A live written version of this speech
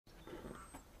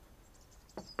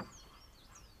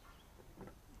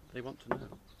They want to know.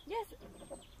 Yes.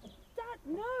 Dad,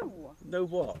 no. Know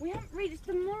what? We haven't reached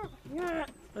the mark yet.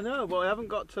 I know, but I haven't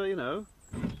got to, you know.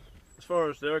 As far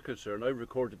as they're concerned, I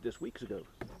recorded this weeks ago.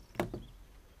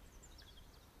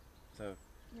 So.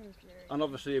 And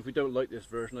obviously, if we don't like this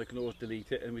version, I can always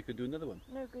delete it and we could do another one.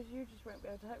 No, because you just won't be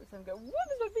able to help yourself and go, what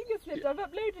has my finger slipped? I've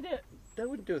uploaded it. They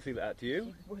wouldn't do a thing like that to you.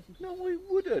 She wouldn't. No, I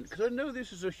wouldn't, because I know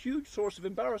this is a huge source of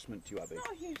embarrassment to you, Abby. It's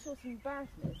not a huge source of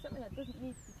embarrassment. It's something that doesn't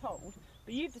need to be told.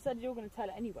 But you've decided you're going to tell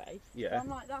it anyway. Yeah. So I'm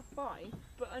like, that's fine,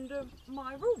 but under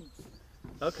my rules.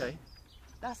 Okay.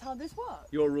 That's how this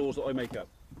works. Your rules that I make up.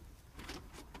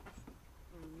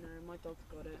 Oh no, my dog's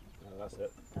got it. Oh, that's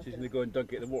it. She's going to go and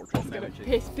dunk it in the water trough now, isn't she?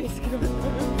 Piss biscuit on it.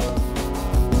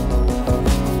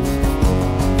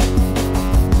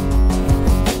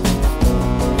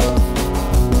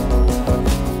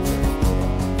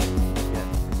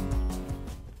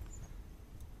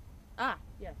 Ah,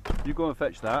 yes. You go and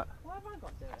fetch that. Why have I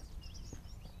got to do it?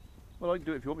 Well, I can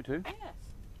do it if you want me to. Yes.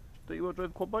 Don't you want to drive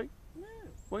a quad bike? No.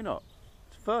 Why not?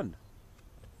 It's fun.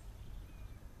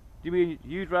 Do you mean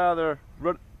you'd rather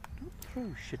run? Don't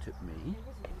throw shit at me. It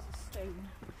wasn't, it was a stone.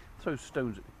 Throw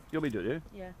stones at you. Want me to do it,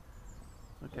 Yeah.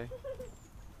 Okay.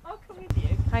 I'll come with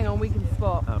you. Hang on, we can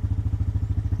spot. Oh.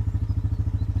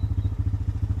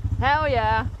 Hell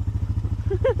yeah.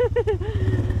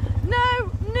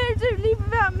 No, don't leave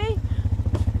without me.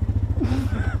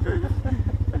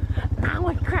 Ow,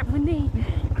 I cracked my knee.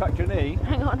 Cracked your knee?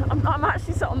 Hang on, I'm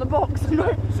actually sat on the box. Sit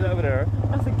over there.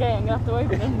 That's a gate, I'm going to have to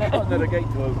open it, isn't it? Another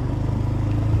gate to open.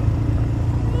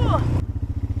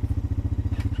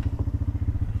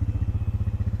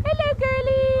 Hello,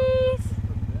 girlies.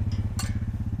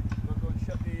 We'll go and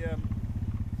shut the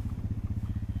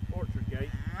orchard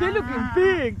gate. They're looking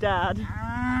big, Dad.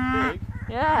 Big?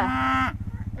 Yeah.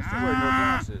 I'm still wearing no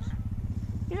glasses.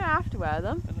 You don't have to wear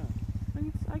them. I know.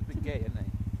 It's a bit gay, isn't they?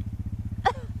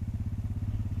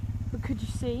 But could you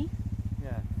see?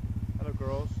 Yeah. Hello,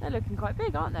 girls. They're looking quite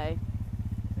big, aren't they?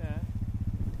 Yeah.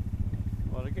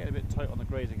 Well, they're getting a bit tight on the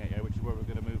grazing area, which is where we're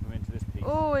going to move them into this piece.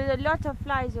 Oh, there's a lot of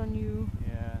flies on you.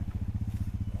 Yeah.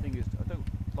 The thing is, I don't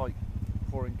like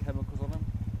pouring chemicals on them.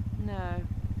 No.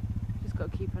 Just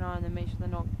got to keep an eye on them, make sure they're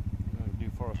not. New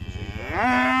forest disease.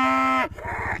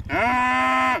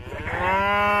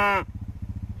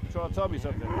 Trying to tell me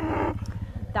something.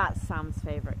 That's Sam's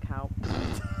favourite cow.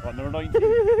 What, number 19?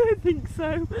 I think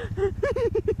so.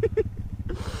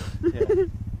 Yeah.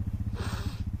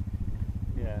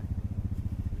 Yeah.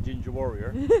 Ginger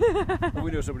Warrior. Well,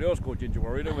 we know somebody else called Ginger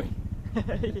Warrior, don't we?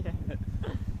 Yeah.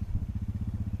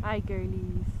 Hi,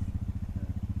 girlies.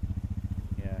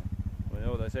 Yeah. Well, you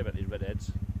know what they say about these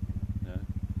redheads? Yeah.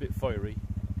 A bit fiery.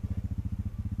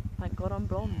 Thank God I'm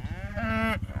blonde.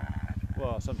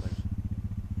 Well, sometimes.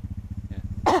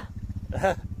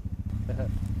 Yeah.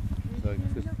 So,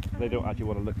 they don't actually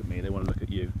want to look at me, they want to look at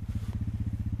you.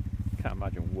 Can't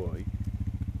imagine why.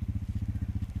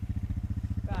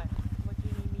 Right, what do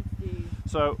you need me to do?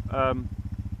 So,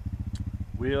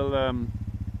 we'll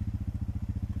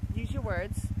Use your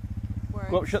words.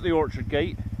 go up, shut the orchard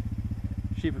gate.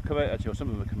 Sheep have come out, actually, or some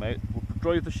of them have come out. We'll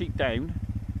drive the sheep down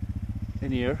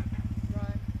in here.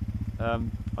 Right.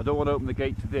 I don't want to open the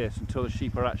gate to this until the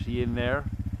sheep are actually in there.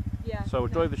 Yeah. So we'll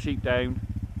drive the sheep down.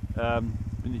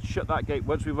 We need to shut that gate.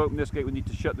 Once we've opened this gate, we need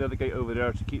to shut the other gate over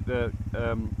there to keep the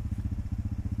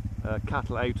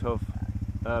cattle out of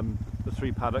the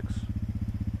 3 paddocks,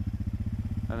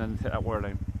 and then take that wire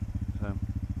down. So,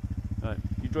 right,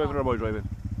 you driving or am I driving?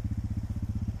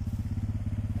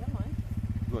 I don't mind.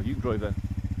 Well, you can drive then,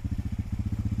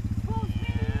 Towards me.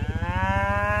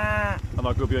 and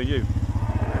I'll go behind you.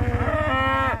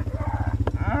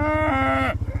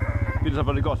 You just have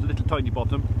only got a little tiny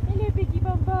bottom. Hello, Biggie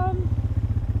Bum Bum.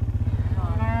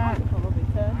 I could probably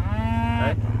turn.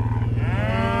 Okay.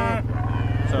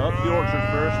 So up the orchard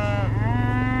first.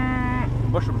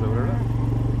 Mushrooms over there.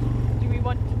 Do we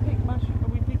want to pick mushrooms? Are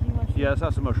we picking mushrooms? Yes,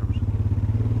 that's the mushrooms.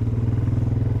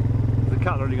 The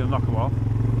cattle are only going to knock them off.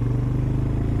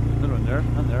 They're in there,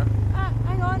 and there. Ah,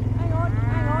 hang on.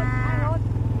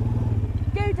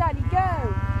 Go, Daddy,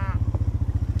 go.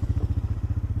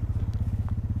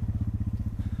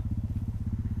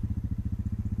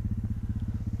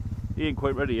 He ain't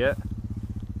quite ready yet.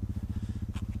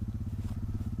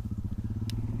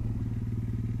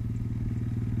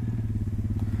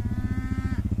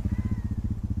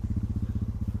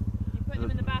 You put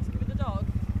them in the basket with the dog?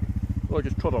 Oh, I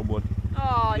just trod on one.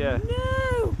 Oh, Yeah.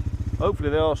 no! Hopefully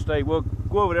they all stay. We'll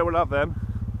go over there, we'll have them.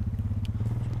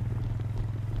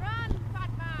 Run, fat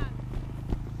man!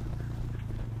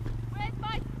 Where's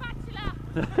my spatula?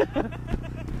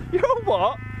 You're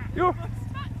what? You're... My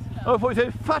spatula! Oh, I thought you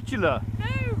said fatula. No,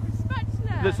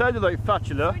 spatula. It sounded like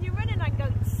fatula. So when you're running, I go.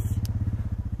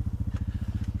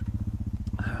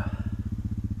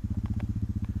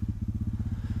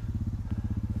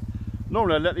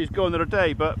 Normally I'd let these go another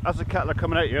day, but as the cattle are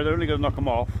coming out here, they're only going to knock them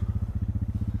off.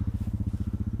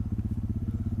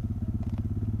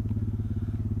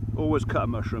 Always cut a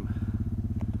mushroom.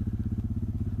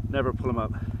 Never pull them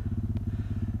up.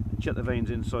 And check the veins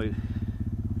inside.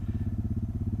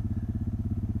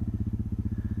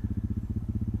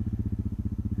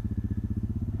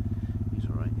 He's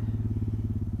alright.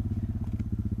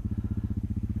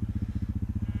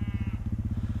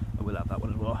 I will have that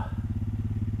one as well.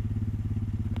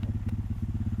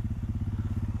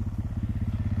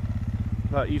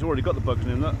 But he's already got the bugs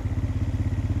in him, look.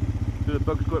 Do the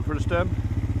bugs go up for the stem?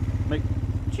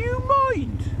 Do you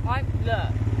mind?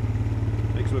 Look.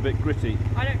 Makes them a bit gritty.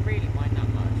 I don't really mind that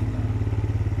much.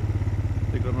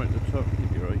 But... They've gone right to the top. You'll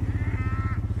be right.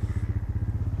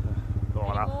 Go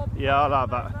on, yeah, I'll have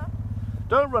that.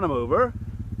 Don't run them over.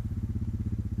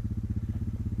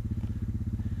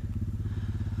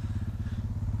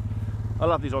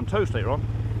 I'll have these on toast later on.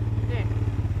 Yeah.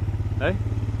 Eh?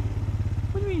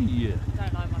 What do you mean?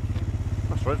 Don't like mushrooms.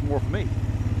 That's right, it's more for me.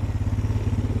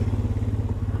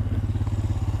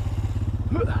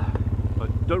 But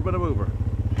don't run them over.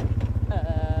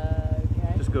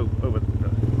 Okay. Just go over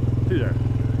through there.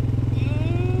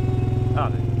 Ah,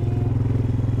 there.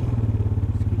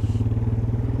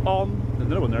 On. There's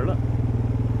another one there, look.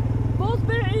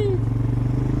 Possibilities!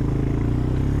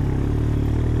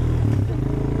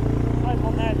 I'm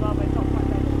on there as well, but it's not quite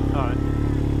ready. Alright.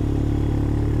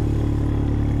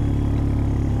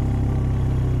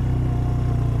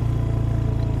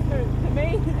 So, to me,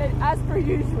 as per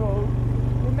usual,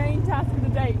 the main task of the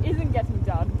day isn't getting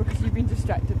done because you've been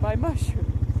distracted by mushrooms.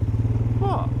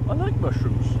 What? I like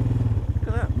mushrooms. Look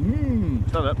at that. Mmm.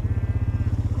 Stand up.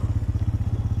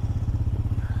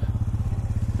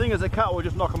 Thing is, the cat will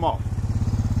just knock them off.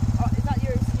 Oh, is that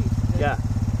your excuse? Is it? Yeah.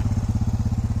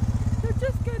 They're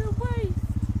just going to waste.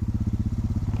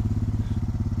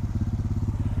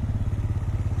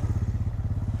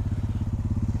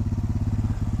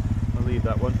 I'll leave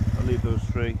that one. I'll leave those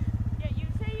three. Yeah, you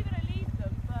say you're going to leave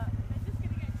them, but they're just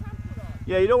going to get trampled on.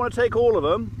 Yeah, you don't want to take all of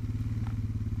them.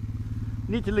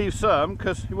 You need to leave some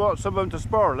because you want some of them to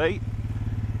sporulate,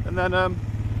 and then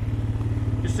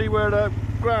you see where the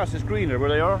grass is greener where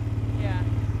they are. Yeah.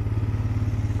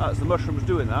 That's the mushrooms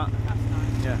doing that. That's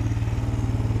nice. Yeah.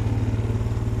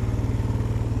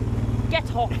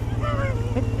 Get off!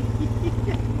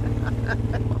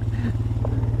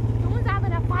 Someone's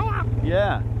having a fire!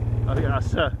 Yeah. I think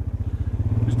that's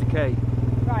Mr. K.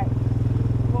 Right.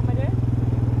 What am I doing?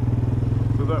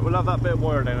 We'll have that bit of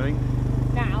wire down, I think.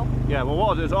 Now? Yeah, well what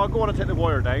I'll do is I'll go on and take the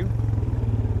wire down.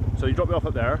 So you drop me off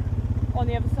up there. On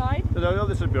the other side? No,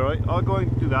 this will be alright. I'll go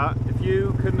and do that. If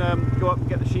you can go up and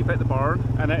get the sheep out of the barn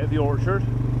and out of the orchard.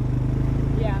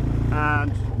 Yeah.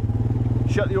 And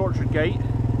shut the orchard gate.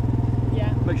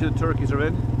 Yeah. Make sure the turkeys are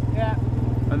in. Yeah.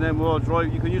 And then we'll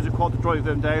drive, you can use the quad to drive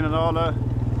them down, and I'll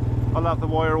have the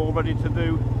wire all ready to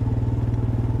do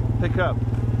pick up.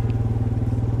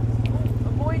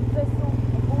 Avoid thistle.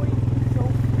 Avoid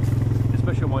thistle.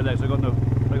 Especially on my legs, I got no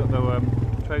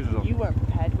trousers on. You weren't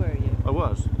prepared, were you? I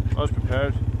was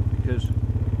prepared because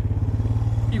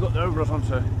you got the overalls on,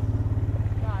 so.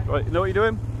 Right, you know what you're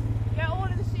doing? Get all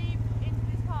of the sheep into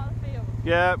this part of the field.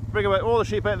 Yeah, bring about all the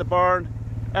sheep out of the barn,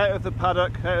 out of the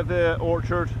paddock, out of the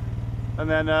orchard, and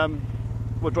then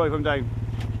we'll drive them down.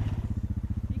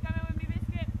 You coming with me,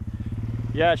 Biscuit?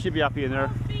 Yeah, she'll be happy in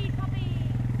there. Oh, speed, puppy.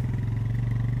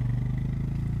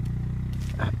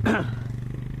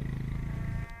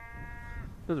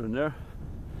 Those are in there.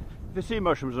 If you see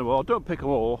mushrooms in the wall, don't pick them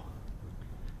all.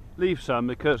 Leave some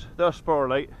because they'll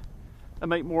sporulate and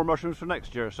make more mushrooms for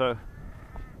next year. So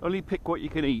only pick what you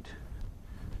can eat.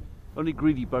 Only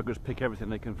greedy buggers pick everything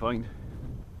they can find.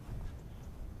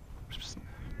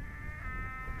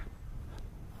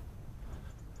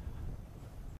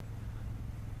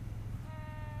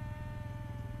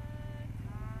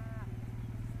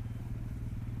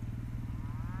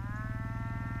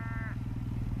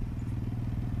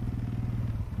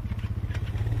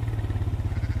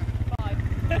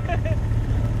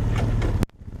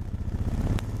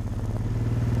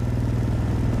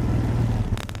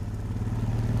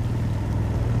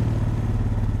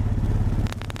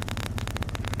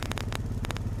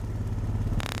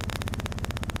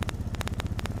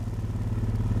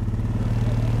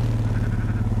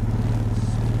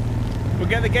 We'll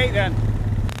get the gate then.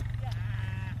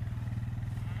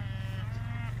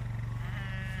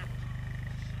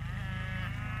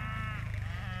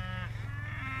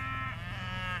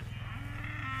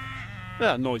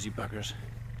 Yeah, noisy buggers.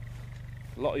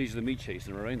 A lot easier than me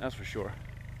chasing them around, that's for sure.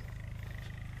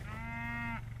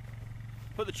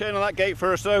 Put the chain on that gate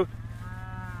first though.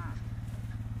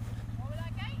 What was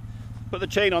that gate? Put the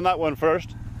chain on that one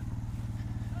first.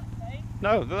 Okay.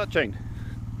 No, that chain.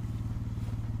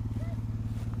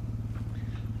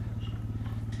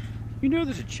 You know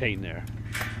there's a chain there.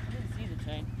 I didn't see the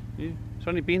chain. Yeah. It's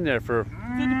only been there for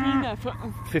It's only been there for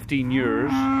 15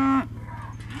 years.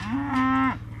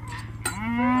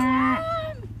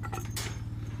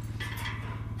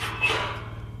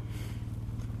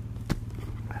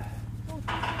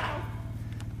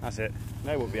 That's it.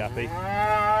 Now we'll be happy.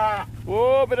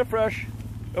 Whoa, bit of fresh.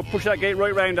 Oh, push that gate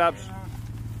right round, Abs.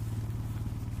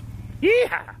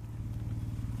 Yeah.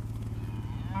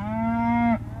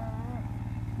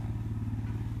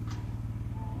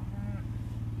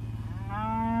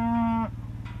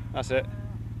 That's it.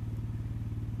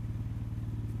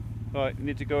 Right, you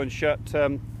need to go and shut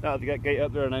that gate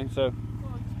up there now, so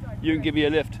you can give me a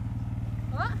lift.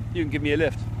 What? You can give me a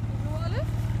lift. You want a lift?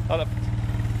 Hold up.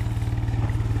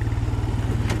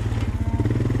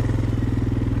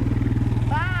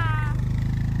 Ah!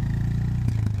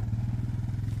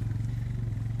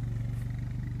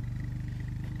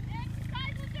 The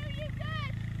exercise will do you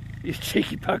good! You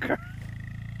cheeky bugger.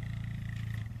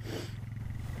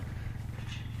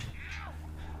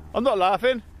 I'm not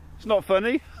laughing. It's not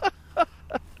funny.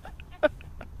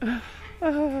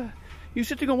 You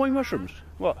sitting on my mushrooms?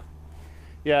 What?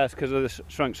 Yeah, it's because of this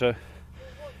shrunk, so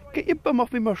get your bum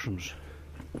off me mushrooms.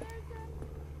 Oh,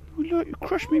 look, you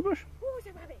crushed me mush. Oh, it's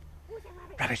a rabbit! Oh, it's a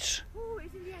rabbit! Rabbits. Oh,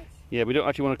 it's in the edge. Yeah, we don't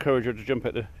actually want to encourage her to jump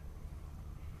at the...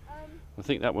 I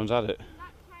think that one's at it.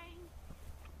 That chain,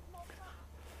 not that.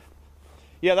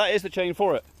 Yeah, that is the chain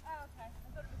for it. Oh, okay.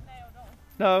 I thought it was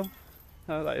nailed on.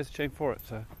 No, that is the chain for it.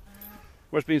 So,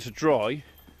 where it's been so dry,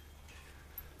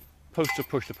 posts are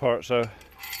pushed apart, so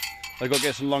I've got to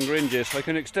get some longer hinges. So I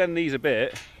can extend these a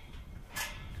bit,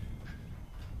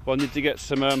 but I need to get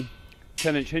some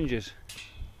 10-inch hinges.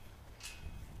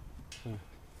 So.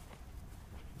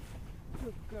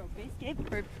 Good girl, biscuit.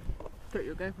 Thought you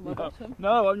were going for my bottom.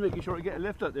 No, I'm making sure I get a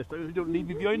lift up this time so you don't leave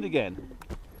me behind again.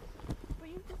 But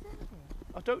you deserve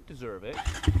it. I don't deserve it.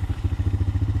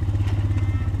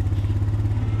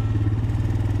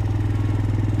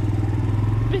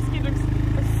 Biscuit looks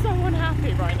so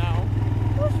unhappy right now.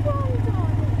 What's wrong,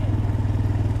 darling?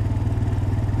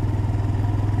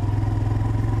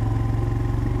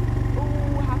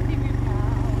 Oh, happy we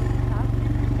found. Happy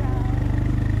we found.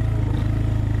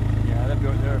 Yeah, they'll be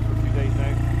out there for a few days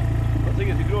now. The thing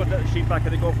is, we could always let the sheep back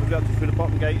and they go off and through the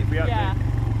bottom gate if we had Yeah. to.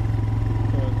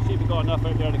 So the sheep have got enough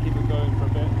out there to keep it going for a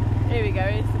bit. Here we go,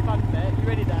 it's the fun bit. You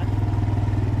ready then?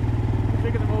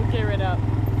 Look at them all gearing up.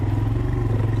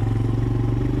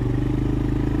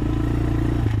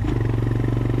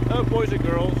 Oh, boys and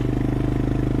girls. Oh,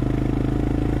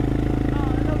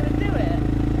 they're not going to do it?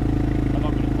 I'm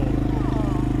not going to call them.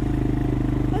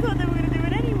 Oh. I thought they were going to do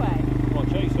it anyway. What,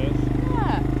 chase us?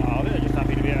 Yeah. Oh, they're just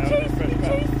happy to be out of Chase this fresh me, grass.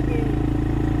 chase me.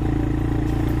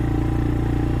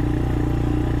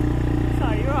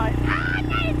 Sorry, you're right. Ah,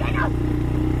 no, get off!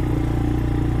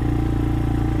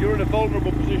 You're in a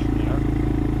vulnerable position there.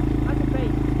 I can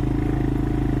beat.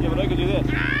 Yeah, but I can do this.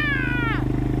 Ah!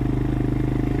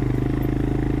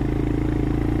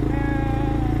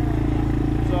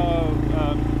 So,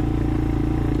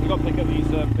 we've got to pick up these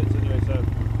bits anyway, so.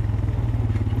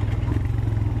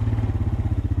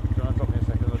 Drop me a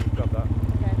second, I'll just grab that.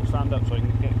 Okay. Stand up so I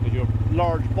can get, because your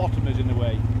large bottom is in the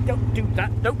way. Don't do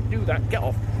that, get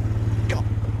off. Get off.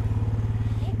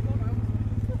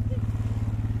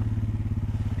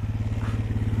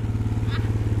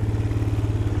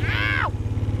 Ow!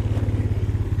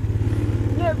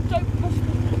 No, don't push me.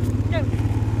 No.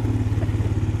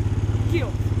 Get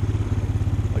off.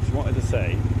 I just wanted to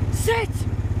say. Sit!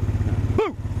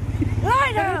 Boo!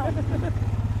 Lie down!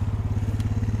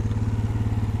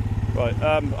 Right,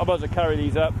 I'm about to carry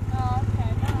these up. Oh,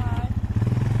 okay, bye.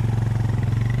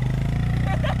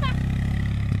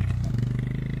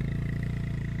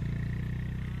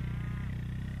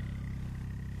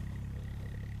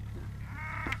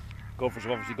 Gophers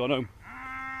have obviously gone home.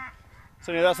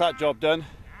 So yeah, that's that job done.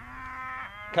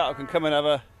 Cattle can come and have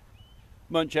a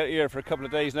munch out here for a couple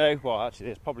of days now. Well, actually,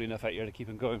 there's probably enough out here to keep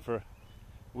them going for a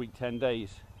week, 10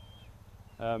 days.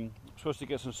 Supposed to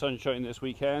get some sunshine this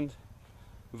weekend.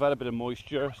 We've had a bit of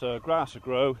moisture, so grass will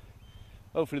grow.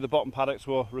 Hopefully the bottom paddocks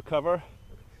will recover.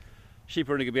 Sheep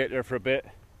are only going to be out there for a bit.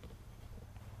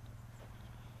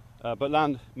 But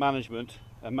land management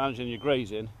and managing your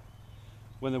grazing,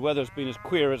 when the weather's been as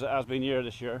queer as it has been here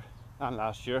this year and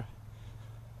last year,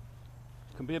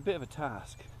 it's can be a bit of a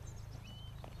task.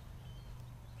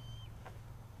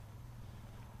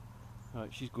 Right,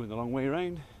 she's going the long way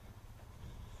around.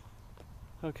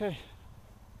 Okay,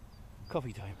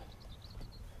 coffee time.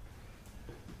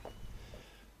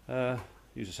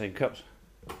 Use the same cups.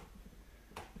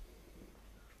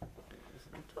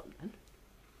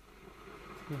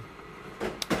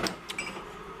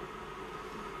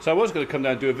 So I was going to come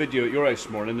down and do a video at your house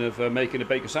this morning of making a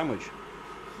bacon sandwich.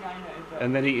 Yeah, I know, but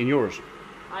and then eating yours.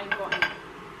 I ain't got any.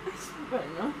 That's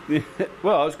better.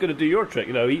 Well, I was going to do your trick,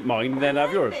 you know, eat mine and then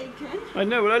have yours. Bacon. I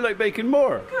know, but I like bacon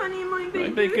more. Can't eat my I bacon.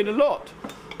 like bacon a lot.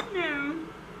 No.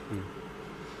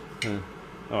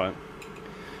 Alright.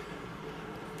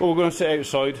 Well, we're going to sit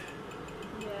outside.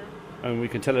 Yeah. And we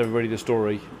can tell everybody the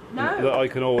story. No. That I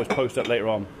can always post up later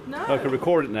on. No. I can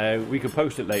record it now, we can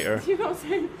post it later. You're not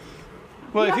saying.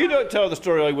 Well, if you don't tell the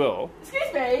story, I will.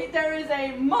 Excuse me, there is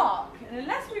a mark, and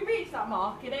unless we reach that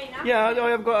mark, it ain't happening. Yeah, I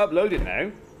haven't got to upload it now.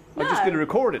 No. I'm just going to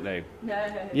record it now.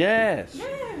 No. Yes. No.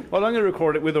 Well, I'm going to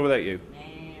record it with or without you. No.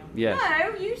 Yes.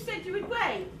 No, you said you would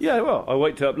wait. Yeah, well, I'll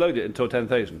wait to upload it until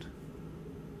 10,000.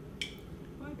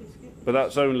 But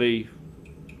that's only,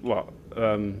 what,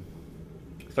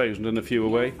 1,000 and a few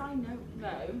away? Yes, I know.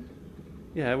 No.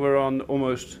 Yeah, we're on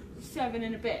almost... 7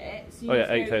 and a bit. So you Oh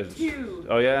yeah, need to go 8,000. 2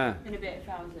 Oh yeah. and a bit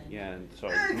thousand. Yeah, and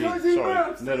sorry. Hey,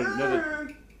 sorry.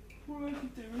 What are you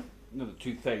doing? Another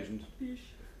 2,000.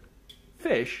 Fish.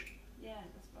 Fish? Yeah,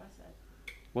 that's what I said.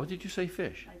 What did you say,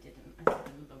 fish? I didn't. I said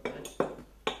a little bit.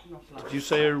 I'm not allowed. Did you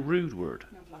say a rude word?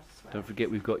 Not allowed to swear. Don't forget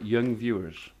we've got young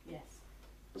viewers. Yes.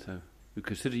 So we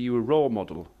consider you a role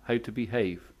model, how to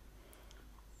behave.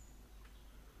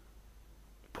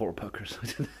 Poor puckers. I've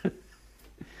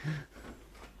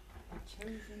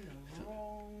chosen the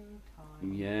wrong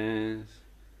time. Yes.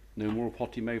 No more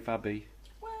potty mouth Abby.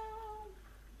 Well,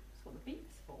 that's what the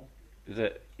beep's for. Is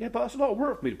it? Yeah, but it's a lot of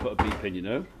work for me to put a beep in, you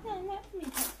know. No, not for me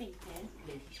to put beep in.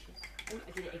 Oh,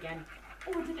 I did it again.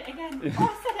 Oh, I did it again. Oh, I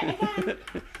said it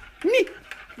again.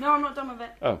 No, I'm not done with it.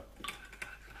 Oh.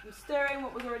 I'm stirring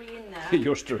what was already in there.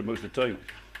 You're stirring most of the time.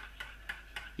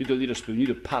 You don't need a spoon, you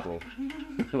need a paddle.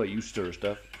 The way you stir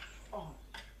stuff. Oh,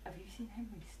 have you seen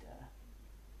Henry stir?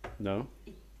 No.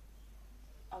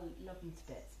 I love him to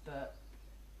bits, but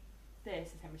this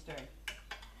is Henry stirring.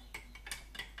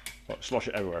 What, slosh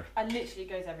it everywhere? And literally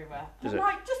goes everywhere. Does I'm it?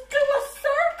 like, just do a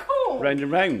circle! Round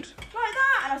and round. Like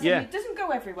that! And I said, Yeah. it doesn't go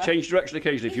everywhere. Change direction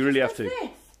occasionally if you really have to. This.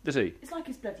 Does he? It's like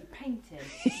he's bloody painting.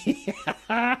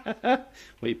 Well,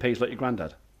 he pays like your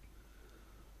granddad.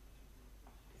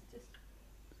 It's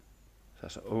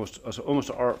just... That's almost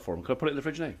an art form. Can I put it in the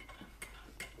fridge now?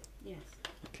 Yes.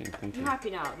 Okay, thank You you. happy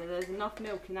now that there's enough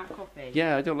milk in that coffee?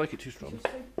 Yeah, I don't like it too strong. You're so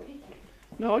picky.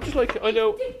 No, I just like it. I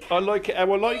know. I like it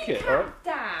how I like it. All right.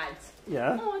 Dad!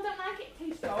 Yeah. Oh, I don't like it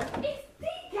too strong. It's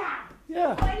decaf!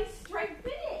 Yeah. Bloody straight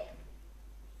bit it!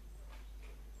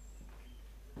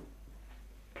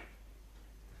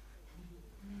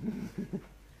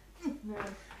 No.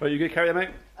 Are you going to carry them out?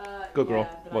 Good girl.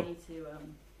 Yeah, but What? I need to,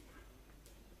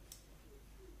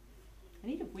 I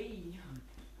need a wee.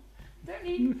 Don't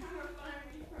need for a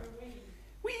wee.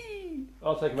 Whee!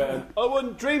 I'll take them out. I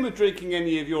wouldn't dream of drinking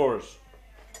any of yours.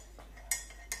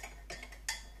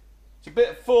 It's a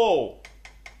bit full.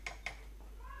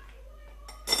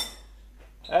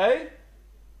 Hey?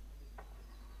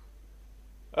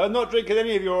 I'm not drinking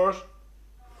any of yours.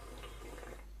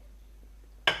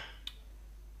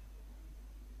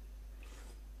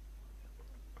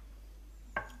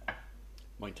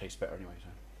 Mine tastes better anyway, so.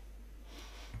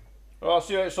 Well, I'll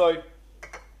see you outside.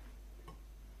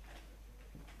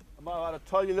 I might have had a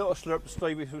tiny little slurp to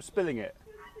stay me from spilling it.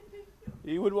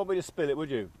 You wouldn't want me to spill it, would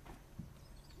you?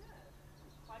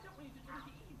 I don't want you to drink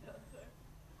it either, so.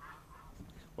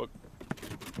 What?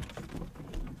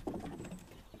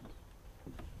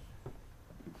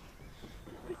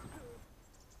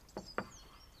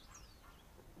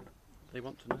 They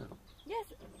want to know. Yes.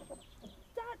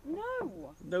 Dad,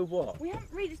 no. Know what? We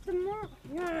haven't reached the mark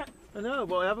yet. I know,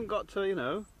 but I haven't got to, you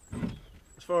know.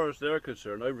 As far as they're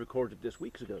concerned, I recorded this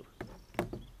weeks ago.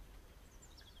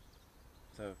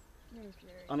 So,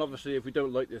 and obviously if we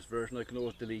don't like this version, I can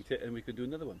always delete it and we can do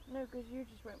another one. No, because you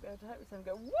just won't be able to help yourself and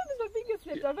go, what is my finger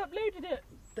slipped? I've uploaded it.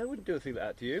 They wouldn't do a thing like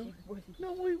that to you. You wouldn't.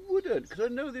 No, I wouldn't, because I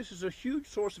know this is a huge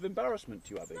source of embarrassment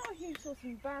to you, Abby. It's not a huge source of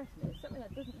embarrassment. It's something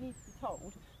that doesn't need to be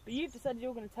told. But you've decided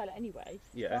you're going to tell it anyway.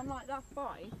 Yeah. So I'm like, that's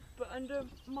fine, but under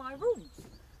my rules.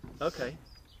 Okay.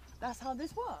 That's how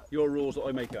this works. Your rules that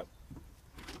I make up.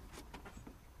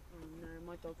 Oh no,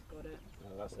 my dog's got it.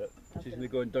 Oh, that's it. She's going to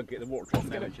go and dunk it in the water trough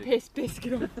now, isn't she? Piss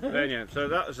biscuit on Anyway, so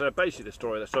that was basically the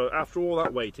story. So after all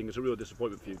that waiting, it's a real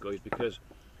disappointment for you guys because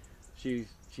she's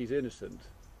innocent,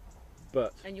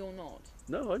 but And you're not.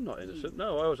 no, I'm not innocent.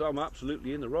 No, I'm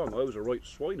absolutely in the wrong. I was a right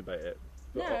swine about it.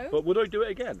 But, No. but would I do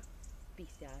it again?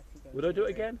 Bestiality. Would I do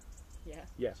it again? Yeah.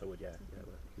 Yes, I would. Yeah,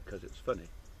 well, because it's funny.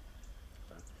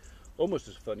 Almost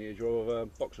as funny as your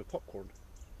box of popcorn.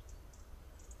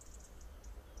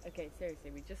 Okay,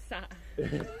 seriously, we just sat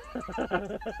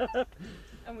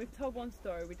and we've told one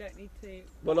story. We don't need to.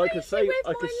 Well, I could save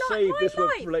this one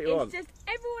for later on. It's just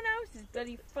everyone else's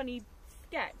bloody funny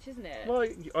sketch, isn't it? Well,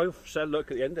 I've said,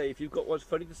 look, at the end of the day, if you've got what's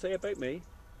funny to say about me,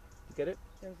 you get it?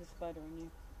 There was a spider on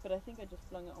you, but I think I just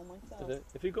flung it on myself. Is it?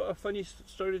 If you've got a funny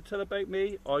story to tell about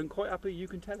me, I'm quite happy you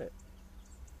can tell it.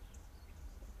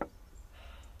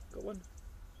 Got one?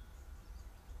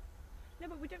 No,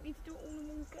 but we don't need to do it all in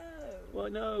one go. Well,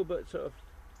 no, but sort of,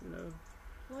 you know.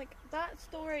 Like that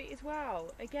story as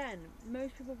well. Again,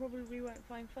 most people probably won't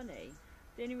find funny.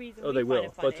 The only reason Oh, they will.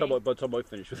 Find it funny, By the time I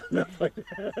finish with them,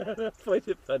 they'll find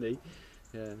it funny.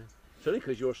 Yeah. It's only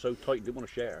because you're so tight and didn't want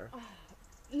to share.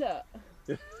 Look,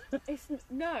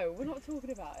 no, we're not talking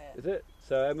about it. Is it?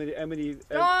 So how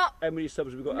many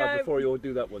subs have we got No. out before you all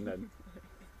do that one then?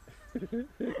 I'm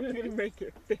going to make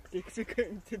it 50 because we're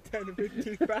going to turn a bit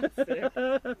too fast here.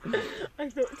 I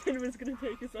thought 10 was going to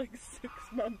take us like 6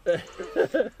 months. At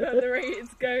the rate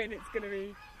it's going, it's going to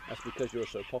be... That's because you're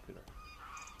so popular.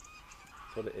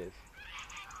 That's what it is.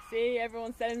 See,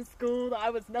 everyone said in school that I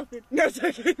was nothing. No,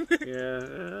 joking.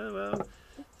 Yeah,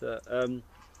 well.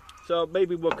 So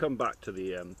maybe we'll come back to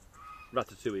the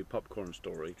ratatouille popcorn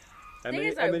story. How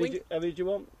many do you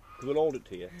want? Because we'll hold it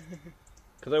to you.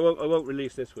 Because I won't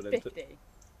release this one. 50.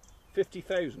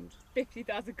 50,000?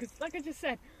 50,000, because like I just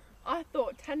said, I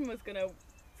thought 10 was going to...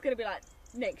 It's going to be like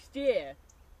next year.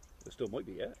 It still might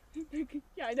be, yeah.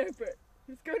 Yeah, I know, but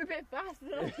it's going a bit faster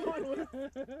than I thought it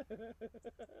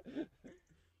would.